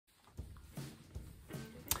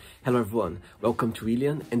Hello everyone, welcome to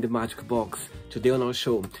William and the Magic Box. Today on our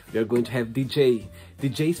show, we are going to have DJ.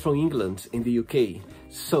 DJ is from England in the UK.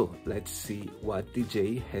 So, let's see what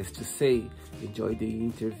DJ has to say. Enjoy the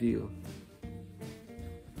interview.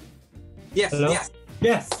 Yes, Hello?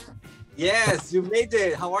 Yes, you made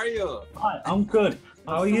it. How are you? Hi, I'm good.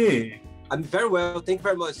 How are you? I'm very well, thank you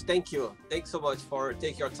very much. Thank you. Thanks so much for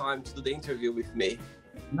taking your time to do the interview with me.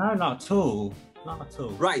 No, not at all. Not at all.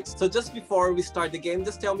 Right, so just before we start the game,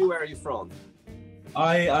 just tell me, where are you from?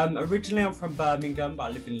 Originally I'm from Birmingham, but I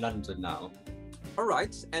live in London now. All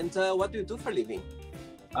right, and what do you do for a living?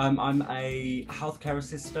 I'm a healthcare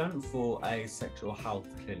assistant for a sexual health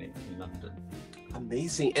clinic in London.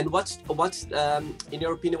 Amazing. And what's in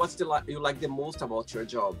your opinion, what's you like the most about your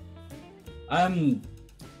job?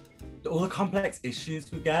 All the complex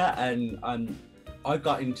issues we get, and I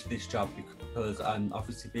got into this job because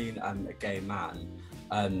obviously being a gay man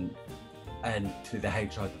and to the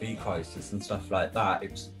HIV crisis and stuff like that,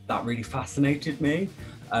 that really fascinated me,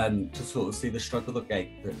 to sort of see the struggle that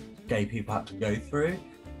gay people had to go through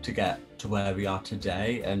to get to where we are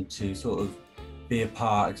today, and to sort of be a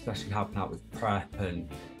part, especially helping out with PrEP and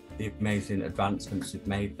the amazing advancements we've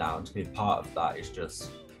made now, and to be a part of that is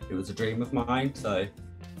just, it was a dream of mine. So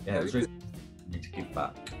yeah, it was really good to give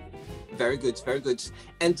back. Very good, very good.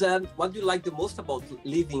 And what do you like the most about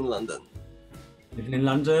living in London? Living in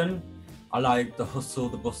London, I like the hustle,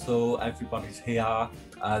 the bustle, everybody's here.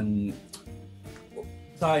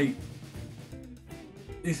 So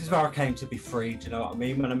this is where I came to be free, do you know what I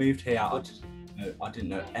mean? When I moved here, I didn't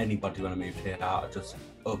know anybody when I moved here. I just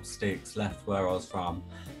up sticks, left where I was from,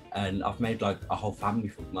 and I've made like a whole family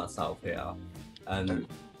for myself here.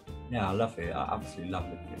 Yeah, I love it. I absolutely love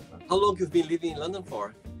living here. How long have you been living in London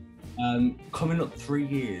for? Coming up 3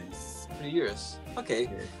 years. 3 years. Okay.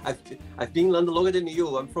 Yeah. I've been in London longer than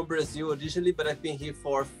you. I'm from Brazil originally, but I've been here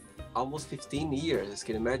for almost 15 years.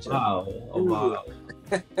 Can you imagine? Wow. Oh, wow.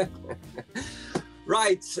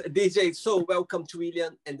 Right, DJ. So welcome to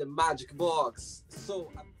William and the Magic Box. So.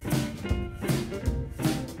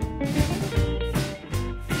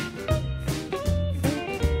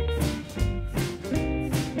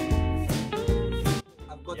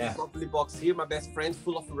 This lovely box here, my best friend,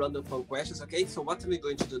 full of random fun questions. Okay, so what are we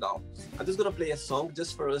going to do now? I'm just gonna play a song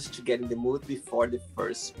just for us to get in the mood before the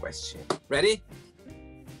first question. Ready?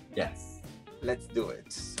 Yes. Let's do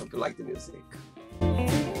it. Hope you like the music.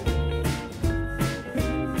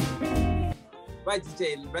 Right,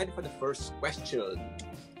 DJ, ready for the first question?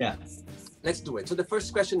 Yes. Let's do it. So the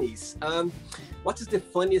first question is, what is the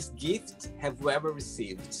funniest gift have you ever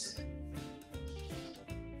received?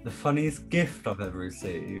 The funniest gift I've ever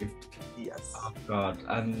received? Yes. Oh God,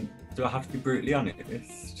 do I have to be brutally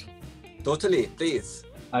honest? Totally, please.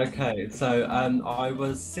 Okay, so I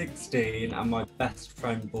was 16 and my best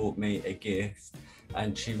friend bought me a gift,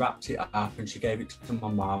 and she wrapped it up and she gave it to my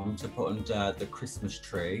mum to put under the Christmas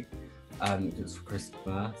tree. It was for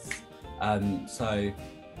Christmas. So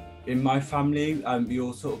in my family, we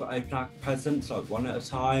all sort of open our presents like one at a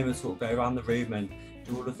time and sort of go around the room and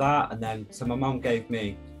do all of that. And then, so my mum gave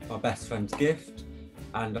me my best friend's gift,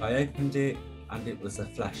 and I opened it, and it was a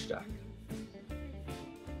flash jack.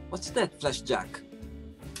 What's that, flash jack?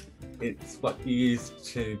 It's what you use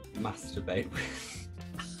to masturbate with.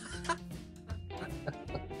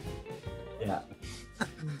 Yeah.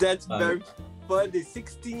 That's very funny.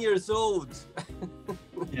 16 years old.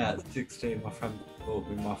 Yeah, at 16, my friend bought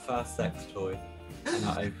me my first sex toy, and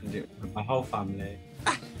I opened it with my whole family.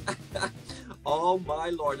 Oh my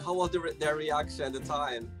Lord, how was their reaction at the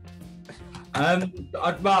time?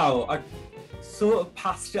 I sort of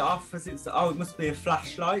passed it off as it must be a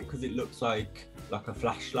flashlight, because it looks like a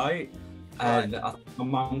flashlight. And right. My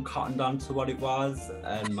mum cottoned on to what it was,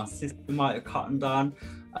 and my sister might have cottoned on.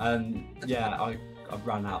 And yeah, I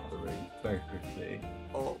ran out of the room very quickly.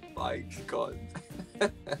 Oh my God.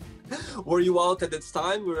 Were you out at this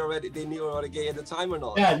time? They knew you were gay at the time or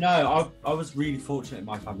not? Yeah, no, I was really fortunate in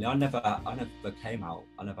my family. I never came out.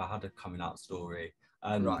 I never had a coming out story.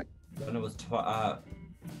 Right. When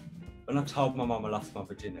I told my mum I lost my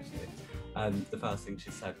virginity, the first thing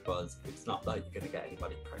she said was, "It's not like you're gonna get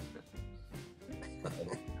anybody pregnant."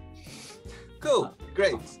 Cool,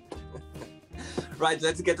 great. Right,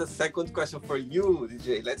 let's get a second question for you,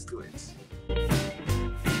 DJ. Let's do it.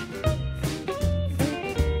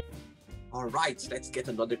 All right, let's get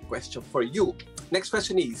another question for you. Next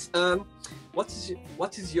question is,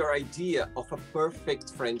 what is your idea of a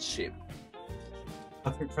perfect friendship?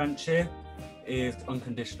 Perfect friendship is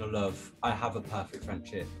unconditional love. I have a perfect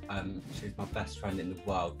friendship. She's my best friend in the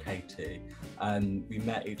world, Katie. We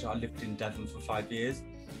met I lived in Devon for 5 years.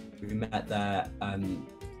 We met there.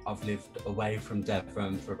 I've lived away from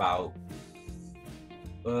Devon for about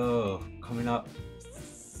coming up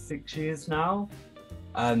 6 years now,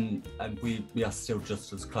 and we are still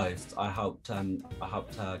just as close. I helped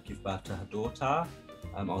her give birth to her daughter.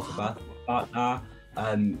 I was a birth partner.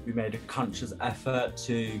 We made a conscious effort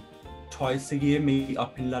to twice a year meet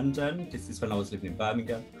up in London. This is when I was living in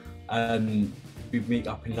Birmingham. We'd meet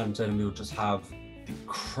up in London and we would just have the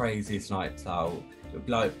craziest nights out. It would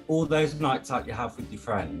be like all those nights out you have with your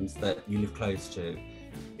friends that you live close to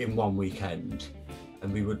in one weekend.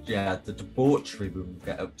 And we would, the debauchery we would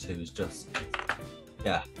get up to is just,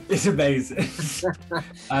 it's amazing.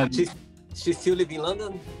 She still live in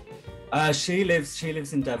London? She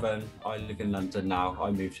lives in Devon. I live in London now.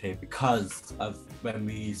 I moved here because of when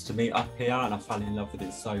we used to meet up here, and I fell in love with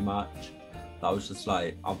it so much that I was just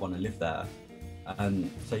like, I want to live there.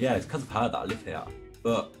 So yeah, it's because of her that I live here.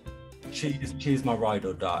 But she's my ride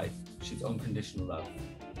or die. She's unconditional love.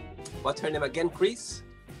 What's her name again, Chris?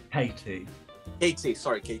 Katie.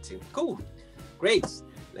 Sorry, Katie. Cool. Great.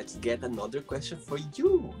 Let's get another question for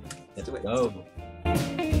you. Let's go.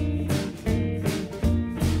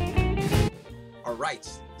 All right.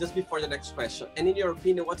 Just before the next question, and in your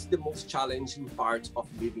opinion, what's the most challenging part of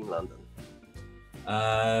living in London?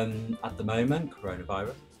 At the moment,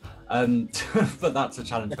 coronavirus. But that's a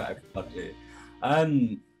challenge for everybody. I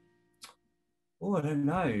don't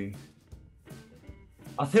know.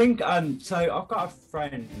 I think, so I've got a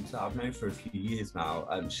friend that I've known for a few years now.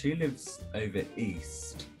 She lives over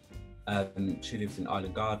east. She lives in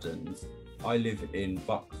Island Gardens. I live in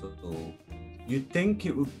Vauxhall. You'd think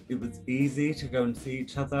it was easy to go and see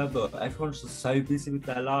each other, but everyone's just so busy with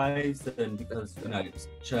their lives, and because it's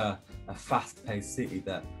such a fast-paced city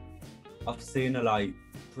that I've seen her like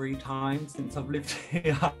 3 times since I've lived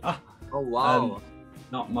here. Oh wow!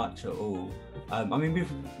 Not much at all. I mean,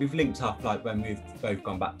 we've linked up like when we've both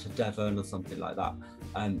gone back to Devon or something like that.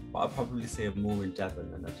 But I probably see her more in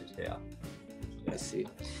Devon than I did here. I see.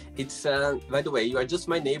 It's by the way, you are just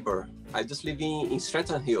my neighbor. I just live in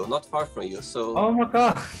Stratton Hill, not far from you. So. Oh my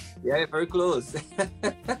god. Yeah, very close.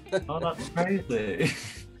 Oh, that's crazy.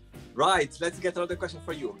 Right. Let's get another question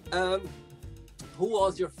for you. Who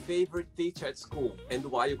was your favorite teacher at school, and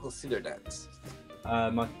why you consider that?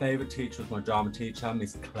 My favourite teacher was my drama teacher,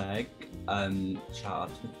 Miss Clegg. Shout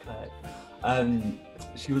out to Miss Clegg.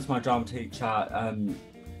 She was my drama teacher.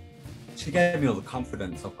 She gave me all the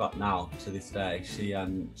confidence I've got now to this day. She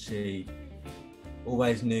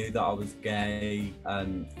always knew that I was gay,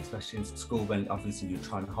 especially in school when obviously you're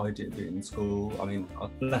trying to hide it a bit in school. I mean, I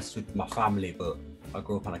was blessed with my family, but I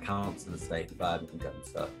grew up on a council estate in Birmingham,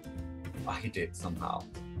 so I hid it somehow.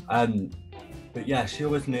 But yeah, she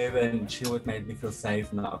always knew, and she always made me feel safe,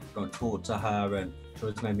 and that I could go and talk to her, and she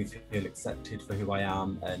always made me feel accepted for who I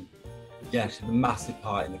am. And yeah, she's a massive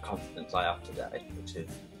part in the confidence I have today, which is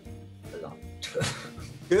a lot.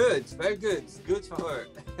 Good, very good. Good for her.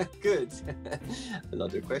 Good.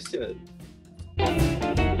 Another question.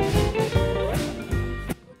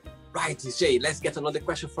 Right, Deejay, let's get another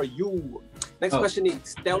question for you. Next question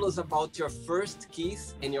is, tell us about your first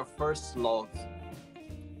kiss and your first love.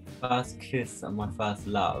 First kiss and my first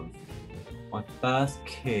love. My first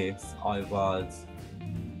kiss, I was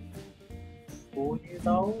 4 years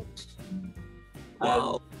old.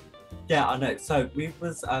 Wow. Yeah, I know. So we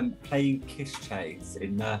was playing kiss chase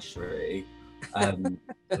in nursery,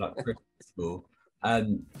 like Christmas school,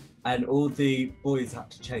 and all the boys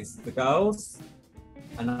had to chase the girls,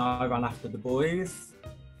 and I ran after the boys.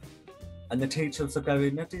 And the teacher was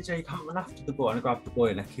going, "No, DJ, you can't run after the boy." And I grabbed the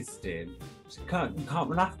boy and I kissed him. She said, "You can't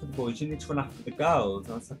run after the boys. You need to run after the girls."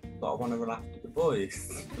 And I said, "But I want to run after the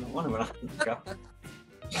boys. I don't want to run after the girls."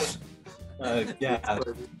 So yeah.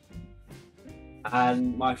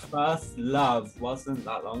 And my first love wasn't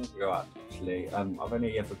that long ago, actually. I've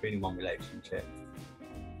only ever been in one relationship.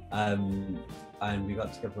 And we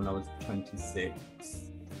got together when I was 26.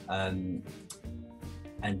 And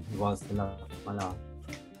he was the love of my life.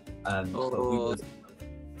 But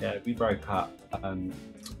we broke up,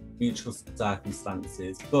 mutual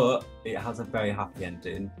circumstances, but it has a very happy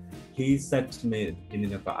ending. He said to me at the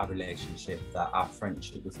beginning of our relationship that our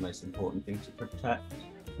friendship was the most important thing to protect,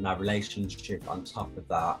 and our relationship on top of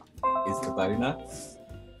that is the bonus.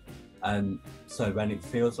 So when it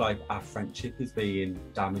feels like our friendship is being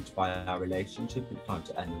damaged by our relationship, it's time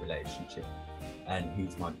to end the relationship. And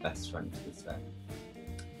he's my best friend to this day.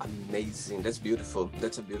 Amazing. That's beautiful.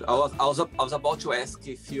 That's a beautiful. I was about to ask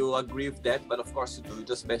if you agree with that, but of course you do. You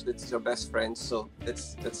just mentioned that it's your best friend, so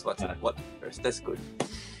that's what matters. That's good.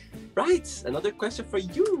 Right. Another question for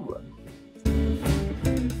you.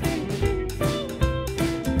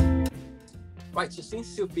 Right, so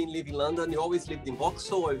since you've been living in London, you always lived in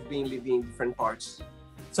Vauxhall, or you've been living in different parts?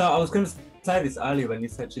 So I was going to say this earlier when you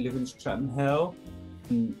said you live in Streatham Hill.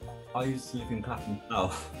 I used to live in Clapham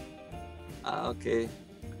South. Ah, okay.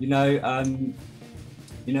 You know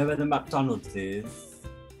where the McDonald's is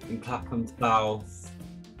in Clapham South.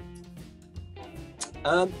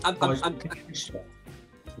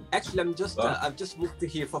 Actually, I've just moved to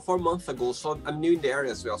here for 4 months ago, so I'm new in the area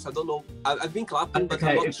as well. So I don't know. I've been Clapham, but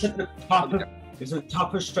I'm not it's at the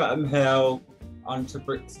top of Streatham Hill onto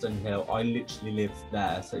Brixton Hill. I literally live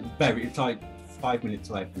there, so it's like 5 minutes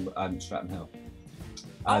away from Streatham Hill.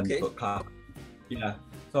 Okay. But yeah.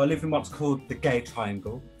 So I live in what's called the Gay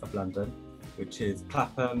Triangle of London, which is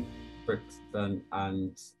Clapham, Brixton,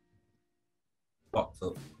 and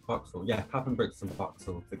Vauxhall. Yeah, Clapham, Brixton,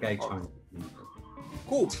 Vauxhall, the Gay Triangle.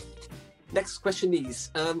 Cool. Next question is,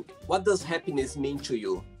 what does happiness mean to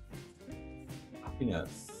you?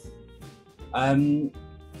 Happiness.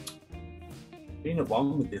 Being at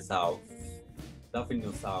one with yourself, loving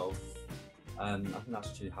yourself. I think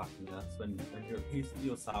that's true happiness. When you're at peace with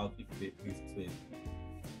yourself, you can be at peace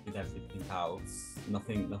with everything else.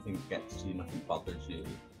 Nothing gets you, nothing bothers you.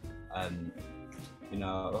 You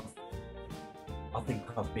know, I think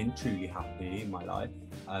I've been truly happy in my life.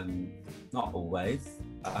 Not always,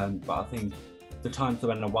 but I think the times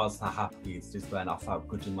when I was the happiest is when I felt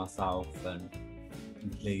good in myself and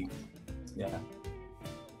complete. Yeah.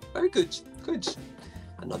 Very good. Good.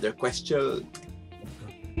 Another question.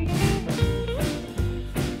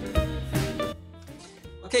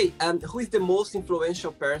 Okay, who is the most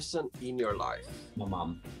influential person in your life? My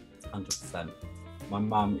mum, 100%. My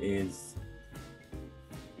mum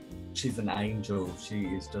she's an angel. She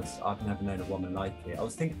is just, I've never known a woman like it. I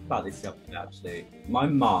was thinking about this the other day, actually. My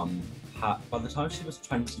mum by the time she was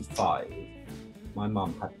 25, my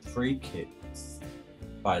mum had 3 kids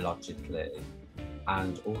biologically,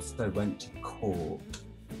 and also went to court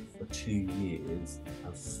for 2 years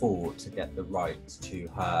and fought to get the rights to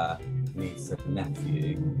her niece and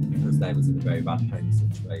nephew because they was in a very bad home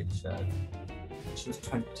situation. She was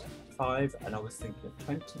 25, and I was thinking at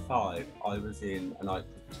 25 I was in an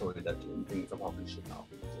outdoor toilet doing things I probably should not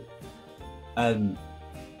be doing,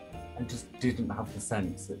 and just didn't have the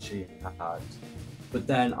sense that she had. But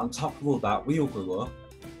then on top of all that, we all grew up,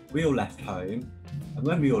 we all left home, and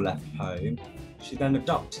when we all left home, she then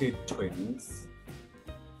adopted twins.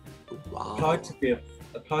 Wow.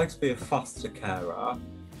 Applied to be a foster carer,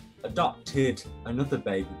 adopted another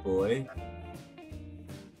baby boy,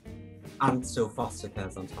 and still foster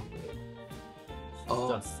cares on top of it.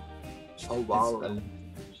 Wow.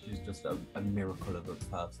 She's just a miracle of a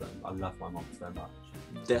person. I love my mom so much.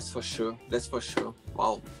 That's for sure. That's for sure.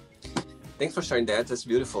 Wow. Thanks for sharing that. That's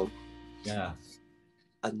beautiful. Yeah.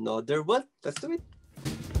 Another one. Let's do it.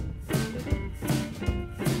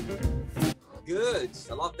 Good.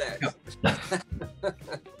 I love that.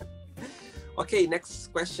 Okay,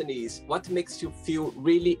 next question is, what makes you feel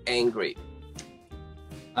really angry?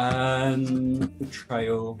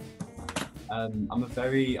 Betrayal. I'm a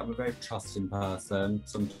very trusting person,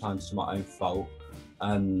 sometimes to my own fault.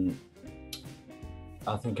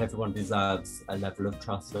 I think everyone deserves a level of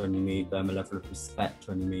trust when you meet them, a level of respect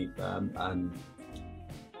when you meet them,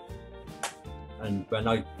 and when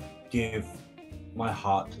I give my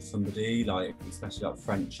heart to somebody, like especially like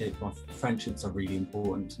friendships are really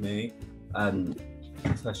important to me,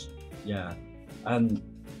 especially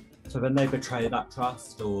so when they betray that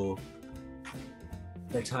trust, or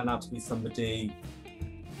they turn out to be somebody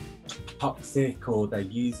toxic, or they're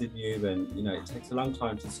using you, and you know, it takes a long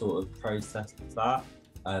time to sort of process that,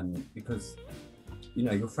 because you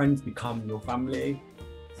know, your friends become your family.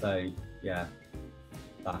 So yeah,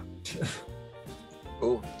 that.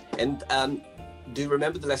 Cool. And do you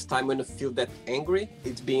remember the last time when you feel that angry?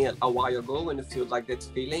 It's been a while ago when you feel like that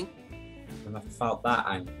feeling? When I felt that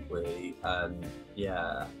angry,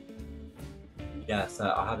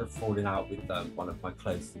 so I had a falling out with one of my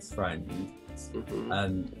closest friends.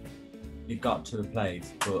 You got to a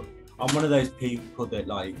place, but I'm one of those people that,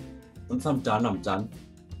 like, once I'm done, I'm done.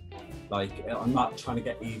 Like, I'm not trying to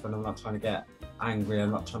get even, I'm not trying to get angry,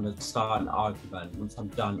 I'm not trying to start an argument. Once I'm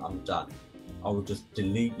done, I'm done. I will just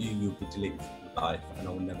delete you, you'll be deleted from my life, and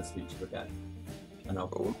I will never speak to you again. And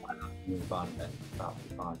I'll move on, and that'll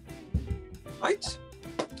be fine. Right.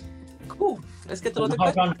 Cool. Let's get another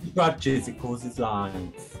question. Hold on to grudges, it causes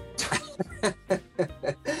lines.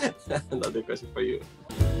 Another question for you.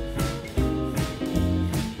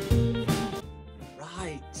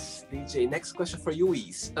 Right, DJ. Next question for you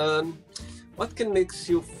is, what can make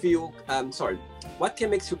you feel? What can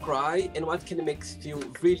make you cry, and what can make you feel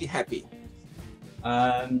really happy?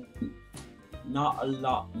 not a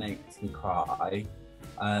lot makes me cry.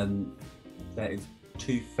 There is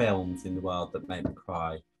 2 films in the world that make me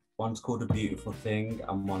cry. One's called A Beautiful Thing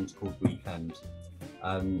and one's called Weekend.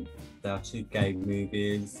 There are 2 gay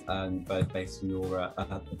movies, both based in Europe,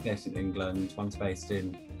 based in England. One's based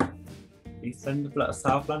in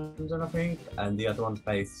South London, I think, and the other one's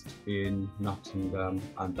based in Nottingham,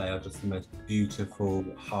 and they are just the most beautiful,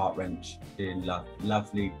 heart-wrenching,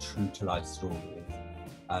 lovely, true-to-life stories.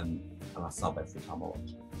 And I sob every time I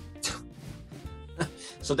watch it.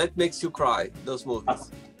 So that makes you cry, those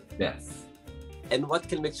movies? Yes. And what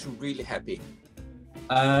can make you really happy?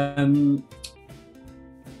 I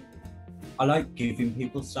like giving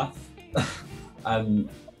people stuff. I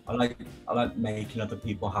like making other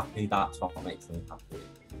people happy. That's what makes me happy.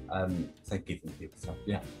 So giving people stuff,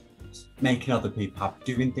 yeah. Making other people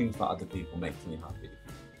happy, doing things for other people makes me happy.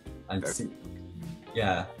 And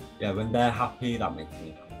when they're happy, that makes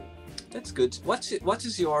me happy. That's good. What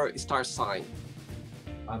is your star sign?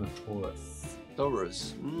 I'm a Taurus.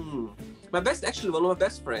 Taurus. One of my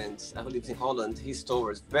best friends who lives in Holland, he's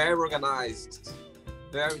Taurus. Very organized,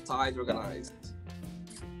 very tight organized.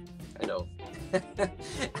 I know.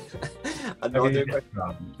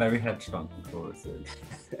 Very headstrong Taurus.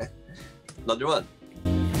 Another one.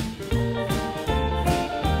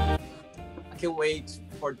 I can't wait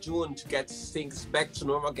for June to get things back to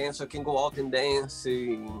normal again so I can go out and dance.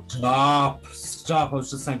 Stop. I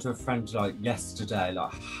was just saying to a friend yesterday,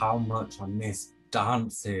 how much I miss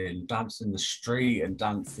dancing in the street and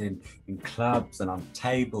dancing in clubs and on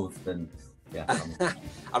tables and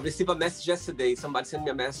I received a message yesterday. Somebody sent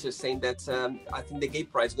me a message saying that I think the gay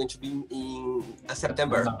pride is going to be in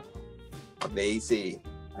September. Amazing.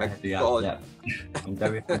 Yeah. I'm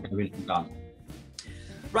very done.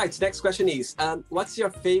 Right, next question is, what's your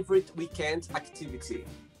favorite weekend activity?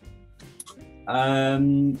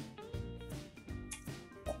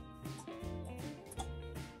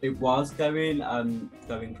 It was going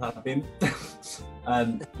clubbing.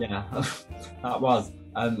 That was.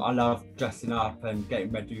 I love dressing up and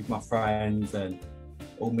getting ready with my friends and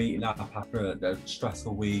all meeting up after a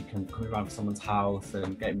stressful week and coming around to someone's house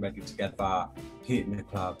and getting ready together, hitting the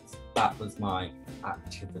clubs. That was my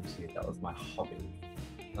activity. That was my hobby.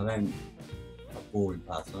 I don't a boring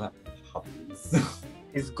person. I like hobbies.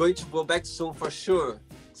 It's going to go back soon for sure.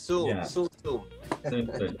 Soon.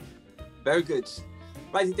 Very good.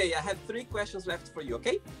 Right, Deejay, I have 3 questions left for you,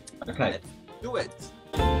 okay? Okay. Let's do it.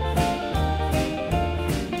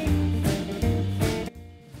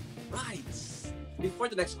 Right. Before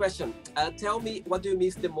the next question, tell me, what do you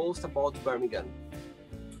miss the most about Birmingham?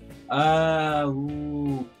 My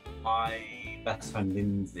best friend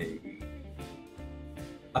Lindsay.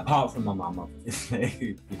 Apart from my mum,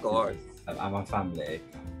 obviously. Of course. And my family.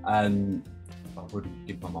 I would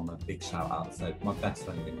give my mum a big shout out. So my best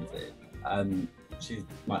friend Lindsay. She's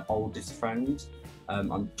my oldest friend.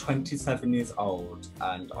 I'm 27 years old,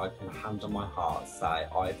 and I can hand on my heart say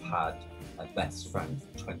I've had a best friend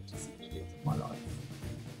for 26 years of my life.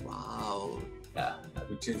 Wow. Yeah,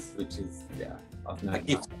 which is I've known a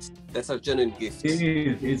gift. That's a genuine gift.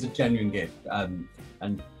 It is a genuine gift. And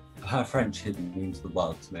her friendship means the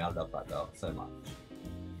world to me. I love that girl so much.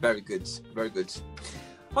 Very good, very good.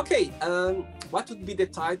 Okay, what would be the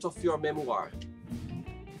title of your memoir?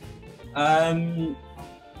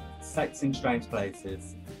 Sex in Strange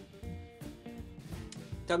Places.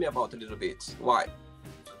 Tell me about it a little bit. Why?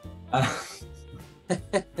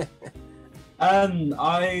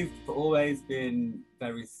 I've always been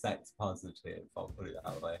very sex positive, I'll put it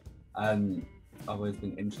that way. I've always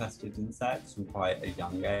been interested in sex from quite a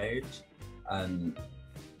young age. And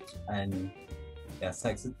yeah,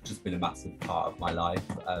 sex has just been a massive part of my life.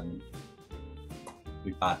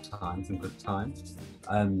 With bad times and good times.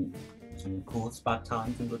 And of course, bad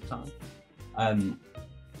times and good times.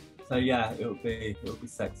 So yeah, it'll be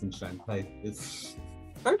Sex in Strange Places.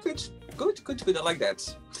 Very good. Good. I like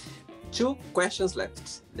that. 2 questions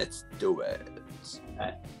left. Let's do it.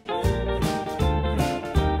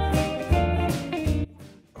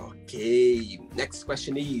 Okay. Next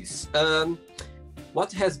question is,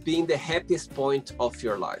 what has been the happiest point of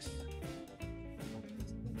your life?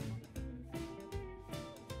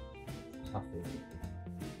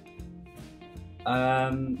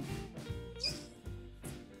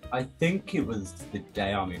 I think it was the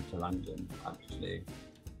day I moved to London, actually.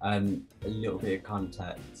 A little bit of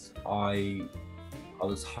context. I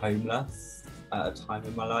was homeless at a time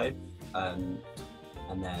in my life, and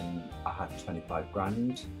then I had 25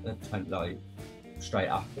 grand, straight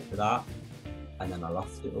after that, and then I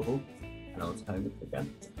lost it all, and I was homeless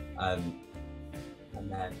again.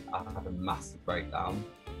 And then I had a massive breakdown,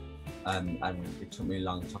 and it took me a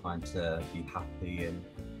long time to be happy, and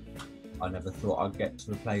I never thought I'd get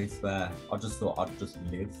to a place where I just thought I'd just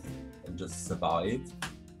live and just survive.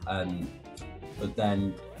 But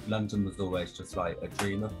then London was always just like a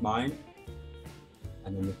dream of mine.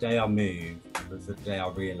 And then the day I moved was the day I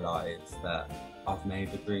realised that I've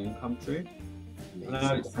made a dream come true. And I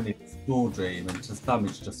know it's only a small dream, and to some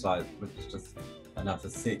it's just like, it's just another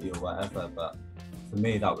city or whatever, but for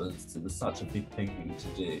me it was such a big thing to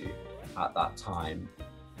do at that time,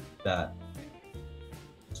 that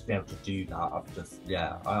to be able to do that, I've just,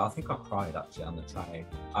 I think I cried actually on the train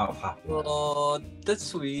out of happiness. Oh, that's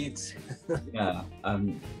sweet. Yeah.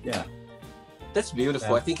 That's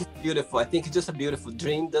beautiful. Yeah. I think it's beautiful. I think it's just a beautiful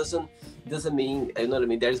dream. Doesn't mean, you know what I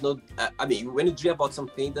mean? There's no, I mean, when you dream about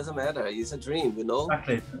something, it doesn't matter. It's a dream, you know?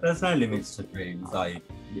 Exactly. There's no limits to dreams. Like,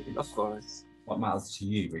 Of course. what matters to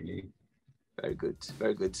you, really. Very good.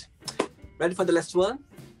 Very good. Ready for the last one?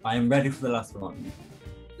 I am ready for the last one.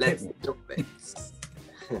 Let's do it.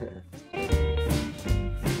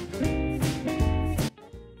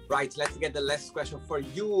 Right, let's get the last question for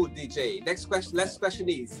you, DJ. Last question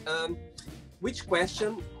is, which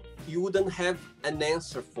question you wouldn't have an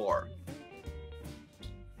answer for?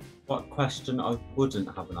 What question I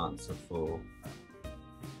wouldn't have an answer for?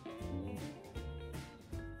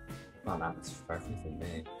 Not an answer for everything,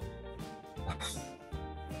 me.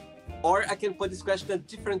 Or I can put this question a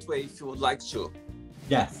different way if you would like to.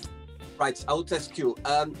 Yes. Right, I'll ask you,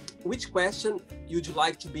 which question would you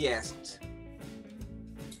like to be asked?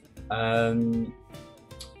 On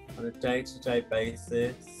a day-to-day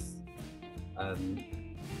basis,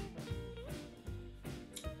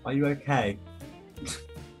 are you okay?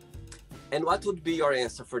 And what would be your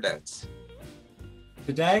answer for that?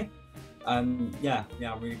 Today? Yeah,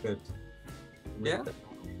 I'm really good. Yeah?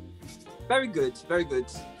 Very good, very good.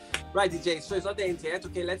 Right, DJ, so it's not the end yet.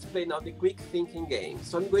 Okay, let's play now the quick thinking game.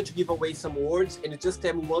 So I'm going to give away some words, and you just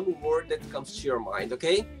tell me one word that comes to your mind,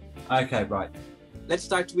 okay? Okay, right. Let's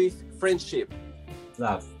start with friendship.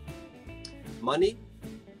 Love. Money.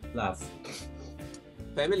 Love.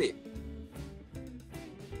 Family.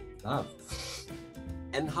 Love.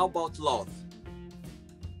 And how about love?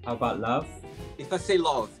 How about love? If I say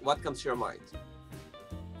love, what comes to your mind?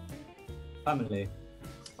 Family.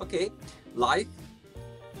 Okay. Life.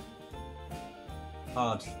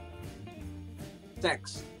 Hard.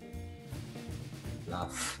 Sex.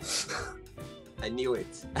 Love. I knew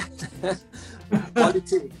it.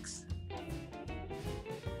 Politics.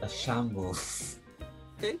 A shambles.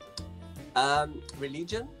 Okay.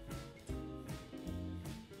 Religion.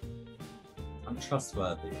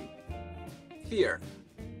 Untrustworthy. Fear.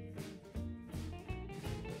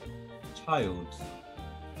 Child.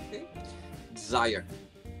 Okay. Desire.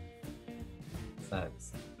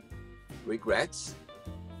 Sex. Regrets.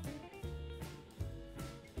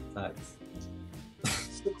 Sex.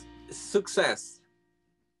 Success.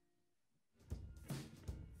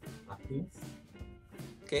 Happiness.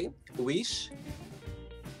 Okay. Wish.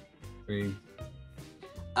 Dream.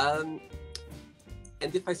 And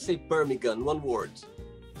if I say Birmingham, one word.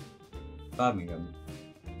 Birmingham.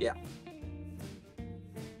 Yeah.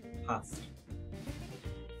 Past.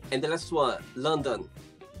 And the last one, London.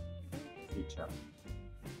 Future.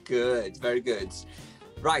 Good, very good.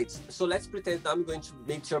 Right, so let's pretend I'm going to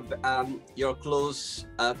meet your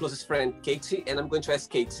closest friend, Katie, and I'm going to ask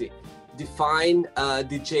Katie, define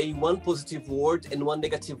DJ one positive word and one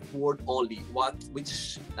negative word only.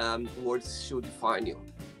 Which words should define you?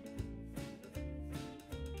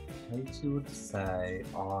 Katie would say,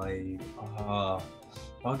 I'll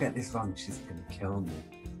get this wrong, she's gonna kill me.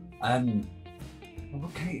 What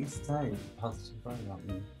would Katie say? Positive word about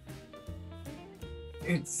me.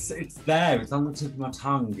 It's there, it's on the tip of my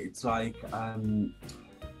tongue. It's like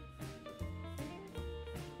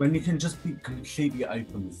when you can just be completely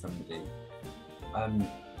open with somebody.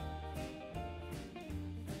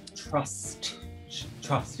 Trust,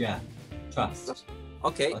 yeah, trust.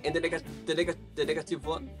 Okay, and the negative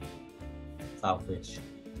one? Selfish.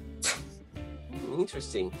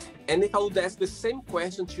 Interesting. And if I would ask the same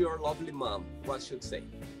question to your lovely mom, what should say?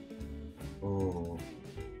 Oh,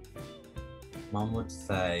 Mum would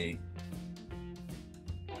say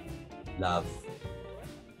love.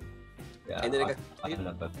 Yeah, And the I negative?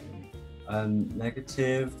 love everything.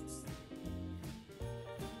 Negative.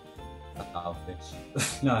 Selfish.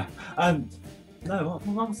 No. No. What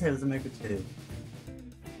my mum says is a negative.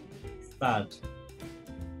 Sad.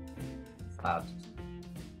 Sad.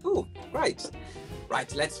 Oh, right.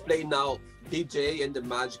 Right, let's play now DJ and the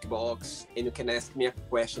Magic Box, and you can ask me a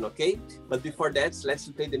question, okay? But before that, let's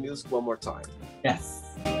play the music one more time.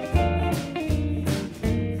 Yes.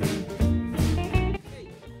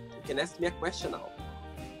 ask me a question now.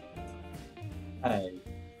 Hey,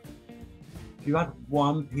 if you had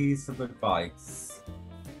one piece of advice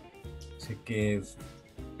to give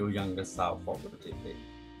your younger self, what would it be?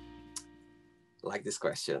 I like this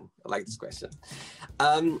question.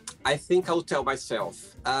 I think I'll tell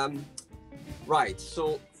myself, right,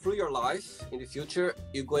 so through your life in the future,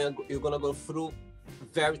 you're gonna go through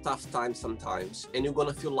very tough times sometimes, and you're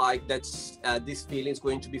gonna feel like this feeling is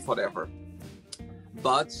going to be forever,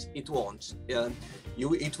 but it won't.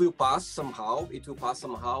 It will pass somehow,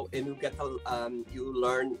 and you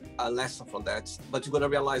learn a lesson from that, but you're gonna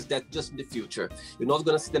realize that just in the future. You're not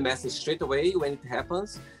gonna see the message straight away when it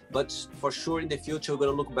happens, but for sure in the future, you're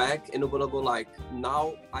gonna look back and you're gonna go like,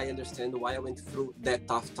 now I understand why I went through that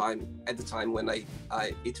tough time at the time when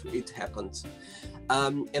it happened.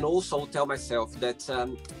 And also tell myself that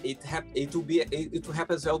it will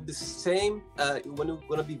happen as well the same when you're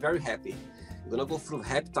gonna be very happy. You're gonna go through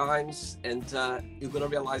happy times, and you're gonna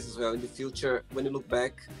realize as well in the future when you look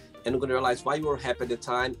back, and you're gonna realize why you were happy at the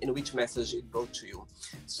time and which message it brought to you.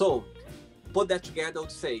 So put that together, I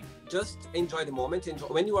would say, just enjoy the moment.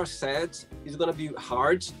 When you are sad, it's gonna be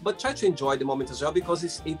hard, but try to enjoy the moment as well, because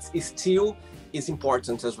it still is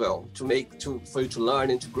important as well for you to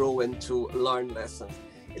learn and to grow and to learn lessons.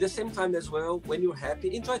 At the same time as well, when you're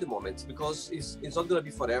happy, enjoy the moment, because it's not going to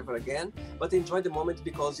be forever again, but enjoy the moment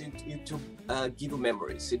because it will give you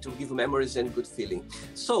memories. It will give you memories and good feeling.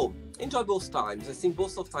 So enjoy both times. I think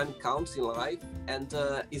both of time counts in life, and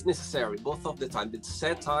is necessary both of the time. The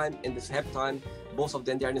sad time and the happy time, both of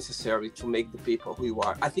them, they are necessary to make the people who you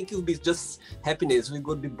are. I think it will be just happiness. We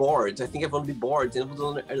would be bored. I think everyone will be bored and we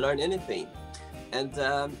don't learn anything. And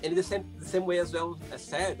in the same way as well as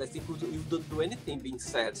sad, I think you don't do anything being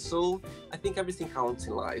sad. So I think everything counts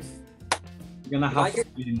in life. You're gonna have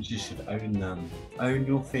feelings, you should own them. Own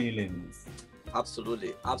your feelings.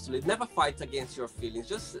 Absolutely, absolutely. Never fight against your feelings.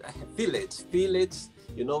 Just feel it.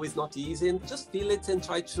 You know, it's not easy, and just feel it and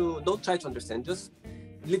don't try to understand. Just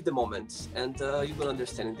live the moment, and you're gonna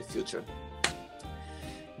understand in the future.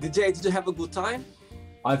 DJ, did you have a good time?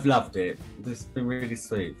 I've loved it. This has been really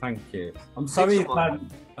sweet. Thank you. I'm sorry if I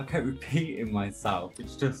kept repeating myself.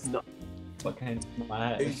 It's just what came to my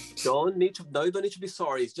head. You don't need to be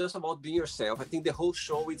sorry. It's just about being yourself. I think the whole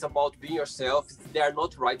show is about being yourself. There are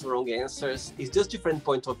not right or wrong answers. It's just different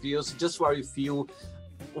point of views, just where you feel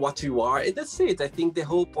what you are. And that's it. I think the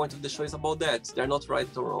whole point of the show is about that. They're not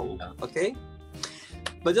right or wrong. Yeah. Okay?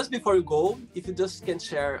 But just before you go, if you just can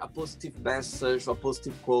share a positive message or a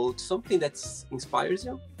positive quote, something that inspires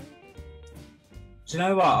you. Do you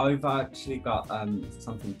know what? I've actually got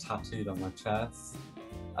something tattooed on my chest.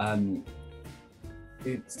 I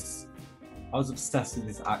was obsessed with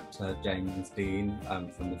this actor, James Dean,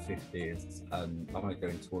 from the 50s. I won't go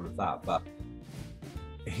into all of that, but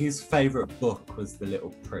his favourite book was The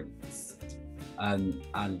Little Prince.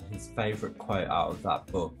 And his favourite quote out of that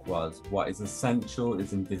book was, "What is essential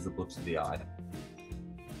is invisible to the eye."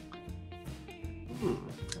 I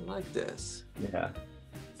like this. Yeah.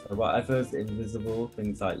 So whatever's invisible,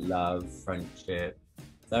 things like love, friendship,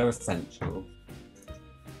 they're essential.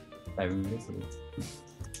 They're invisible.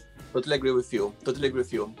 Totally agree with you.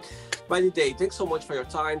 By the day, thanks so much for your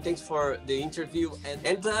time. Thanks for the interview.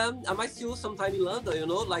 And I might see you sometime in London, you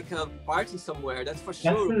know, like a party somewhere. That's for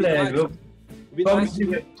sure. Definitely.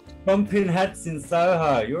 Bumping heads in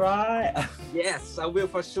Soho, you're right. Yes, I will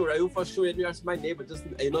for sure. And you're my neighbor, just,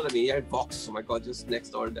 you know what I mean? You're at Vox, oh my God, just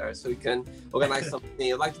next door there. So we can organize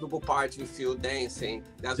something. I'd like to go party with you, dancing.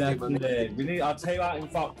 That's definitely. I'll take you out in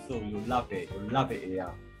Vauxhall. You'll love it. You'll love it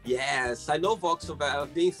here. Yes, I know Vauxhall.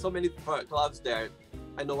 I've been so many clubs there.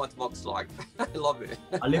 I know what Vox like. I love it.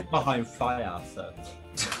 I live behind fire, so.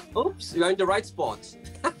 Oops, you're in the right spot.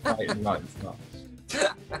 right spot.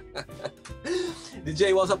 DJ,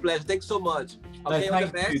 it was a pleasure. Thanks so much. Okay, no,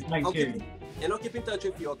 thank you. And I'll keep in touch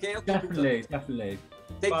with you, okay? Definitely.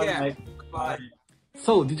 Take care. Mate. Bye.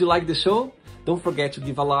 So, did you like the show? Don't forget to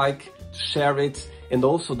give a like, to share it, and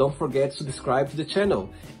also don't forget to subscribe to the channel.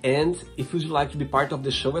 And if you'd like to be part of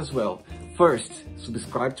the show as well, first,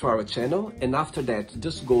 subscribe to our channel, and after that,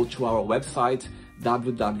 just go to our website,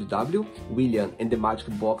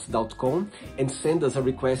 www.williamandthemagicbox.com, and send us a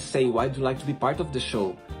request saying why would you like to be part of the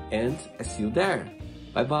show. And I see you there.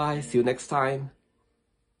 Bye bye, see you next time.